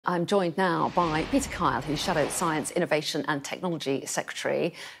I'm joined now by Peter Kyle, who's Shadow Science, Innovation and Technology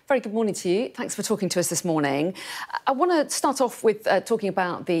Secretary. Very good morning to you. Thanks for talking to us this morning. I want to start off with talking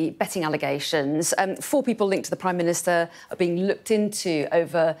about the betting allegations. 4 people linked to the Prime Minister are being looked into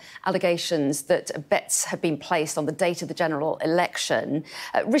over allegations that bets have been placed on the date of the general election.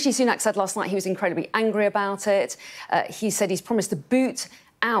 Rishi Sunak said last night he was incredibly angry about it. He said he's promised to boot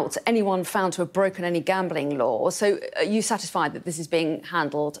out anyone found to have broken any gambling law. So are you satisfied that this is being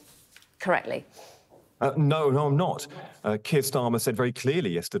handled correctly? No, I'm not. Keir Starmer said very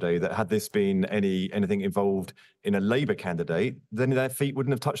clearly yesterday that had this been anything involved in a Labour candidate, then their feet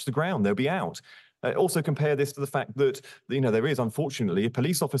wouldn't have touched the ground. They'll be out. Also compare this to the fact that, there is, unfortunately, a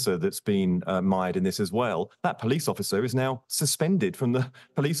police officer that's been mired in this as well. That police officer is now suspended from the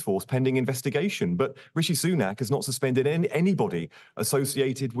police force pending investigation. But Rishi Sunak has not suspended anybody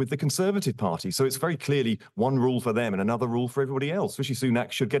associated with the Conservative Party. So it's very clearly one rule for them and another rule for everybody else. Rishi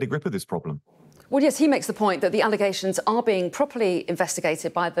Sunak should get a grip of this problem. Well, yes, he makes the point that the allegations are being properly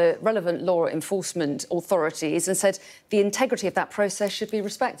investigated by the relevant law enforcement authorities and said the integrity of that process should be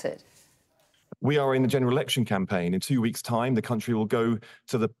respected. We are in the general election campaign. In 2 weeks' time, the country will go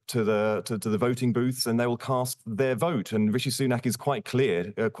to the voting booths and they will cast their vote. And Rishi Sunak is quite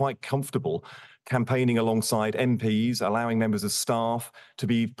clear, quite comfortable, campaigning alongside MPs, allowing members of staff to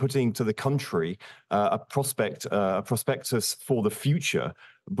be putting to the country a prospectus for the future,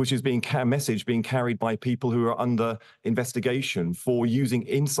 which is a message being carried by people who are under investigation for using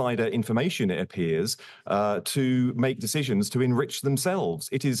insider information, it appears, to make decisions to enrich themselves.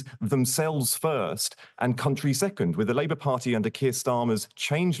 It is themselves first and country second. With the Labour Party under Keir Starmer's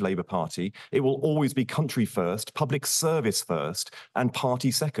changed Labour Party, it will always be country first, public service first, and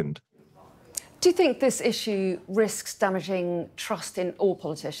party second. Do you think this issue risks damaging trust in all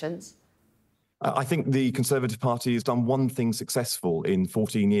politicians? I think the Conservative Party has done one thing successful in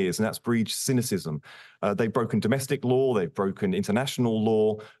 14 years, and that's breed cynicism. They've broken domestic law, they've broken international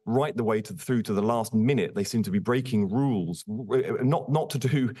law, right the way through to the last minute. They seem to be breaking rules, not to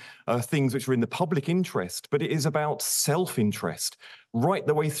do things which are in the public interest, but it is about self-interest. Right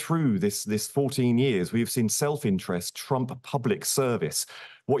the way through this 14 years, we have seen self-interest trump public service.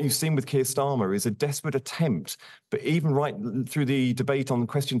 What you've seen with Keir Starmer is a desperate attempt, but even right through the debate on the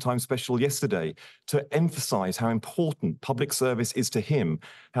Question Time special yesterday, to emphasise how important public service is to him,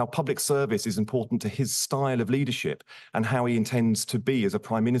 how public service is important to his style of leadership, and how he intends to be as a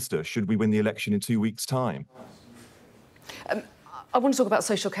Prime Minister should we win the election in 2 weeks' time. I want to talk about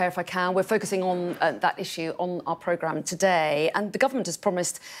social care if I can. We're focusing on that issue on our programme today. And the government has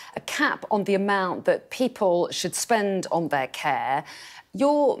promised a cap on the amount that people should spend on their care.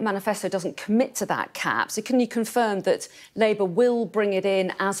 Your manifesto doesn't commit to that cap. So can you confirm that Labour will bring it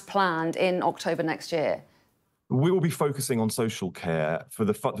in as planned in October next year? We will be focusing on social care for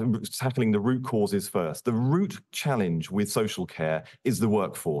tackling the root causes first. The root challenge with social care is the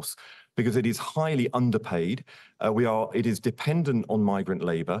workforce, because it is highly underpaid. It is dependent on migrant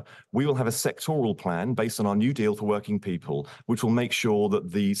labour. We will have a sectoral plan based on our new deal for working people, which will make sure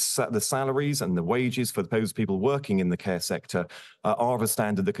that the salaries and the wages for those people working in the care sector are of a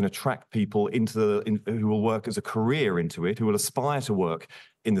standard that can attract people who will work as a career into it, who will aspire to work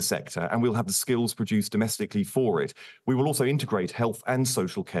in the sector, and we'll have the skills produced domestically for it. We will also integrate health and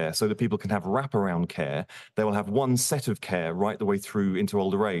social care so that people can have wraparound care. They will have one set of care right the way through into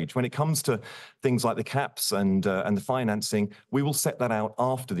older age. When it comes to things like the caps and the financing, we will set that out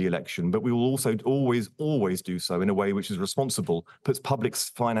after the election, but we will also always do so in a way which is responsible, puts public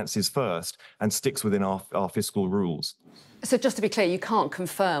finances first, and sticks within our fiscal rules. So just to be clear, you can't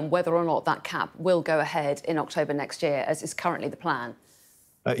confirm whether or not that cap will go ahead in October next year, as is currently the plan?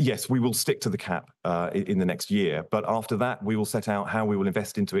 Yes, we will stick to the cap in the next year, but after that, we will set out how we will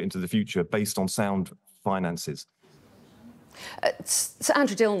invest into it into the future based on sound finances. Sir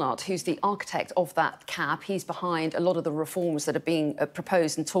Andrew Dilnot, who's the architect of that cap, he's behind a lot of the reforms that are being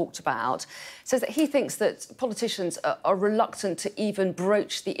proposed and talked about, says that he thinks that politicians are reluctant to even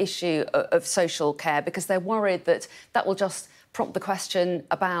broach the issue of social care because they're worried that that will just prompt the question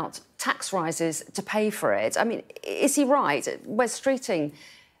about tax rises to pay for it. I mean, is he right? Wes Streeting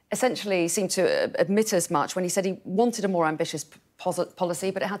essentially seemed to admit as much when he said he wanted a more ambitious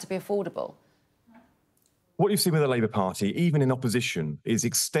policy, but it had to be affordable. What you've seen with the Labour Party, even in opposition, is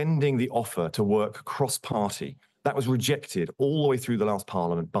extending the offer to work cross-party. That was rejected all the way through the last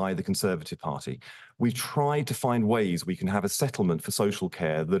Parliament by the Conservative Party. We've tried to find ways we can have a settlement for social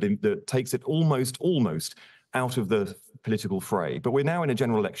care that takes it almost out of the political fray. But we're now in a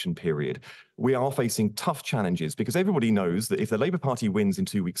general election period. We are facing tough challenges because everybody knows that if the Labour Party wins in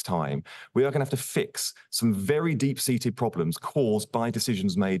 2 weeks' time, we are going to have to fix some very deep-seated problems caused by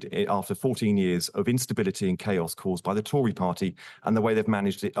decisions made after 14 years of instability and chaos caused by the Tory party and the way they've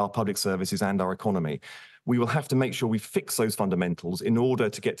managed our public services and our economy. We will have to make sure we fix those fundamentals in order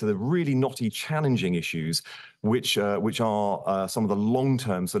to get to the really knotty, challenging issues, which are some of the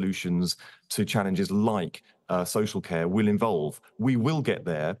long-term solutions to challenges like social care will involve. We will get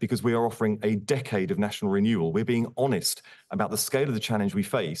there because we are offering a decade of national renewal. We're being honest about the scale of the challenge we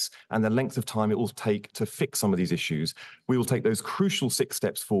face and the length of time it will take to fix some of these issues. We will take those crucial 6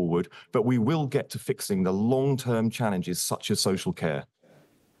 steps forward, but we will get to fixing the long-term challenges such as social care.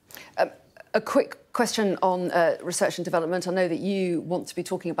 A quick question on research and development. I know that you want to be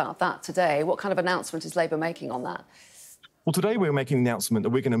talking about that today. What kind of announcement is Labour making on that? Well, today we're making the announcement that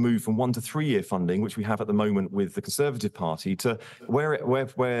we're going to move from 1 to 3 year funding, which we have at the moment with the Conservative Party, to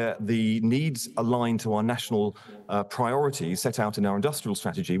where the needs align to our national priorities set out in our industrial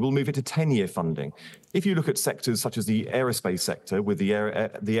strategy. We'll move it to 10-year funding. If you look at sectors such as the aerospace sector with the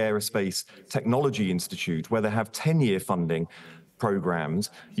Aerospace Technology Institute, where they have 10-year funding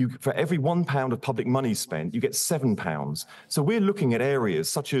programs, for every £1 of public money spent, you get £7. So we're looking at areas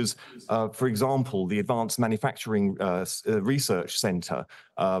such as, for example, the Advanced Manufacturing Research Centre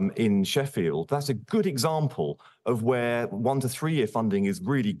in Sheffield. That's a good example of where 1 to 3 year funding is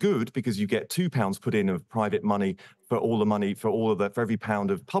really good because you get £2 put in of private money for every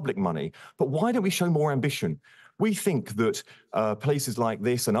pound of public money. But why don't we show more ambition? We think that places like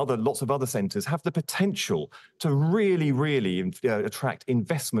this and lots of other centres have the potential to really attract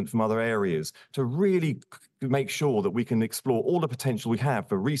investment from other areas, to really make sure that we can explore all the potential we have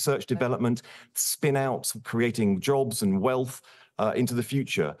for research, development, spin-outs, creating jobs and wealth into the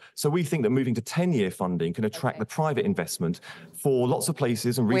future. So we think that moving to 10-year funding can attract the private investment for lots of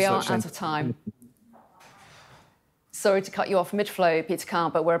places and research. We are out of time. Sorry to cut you off mid-flow, Peter Kyle,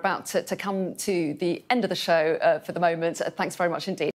 but we're about to come to the end of the show for the moment. Thanks very much indeed.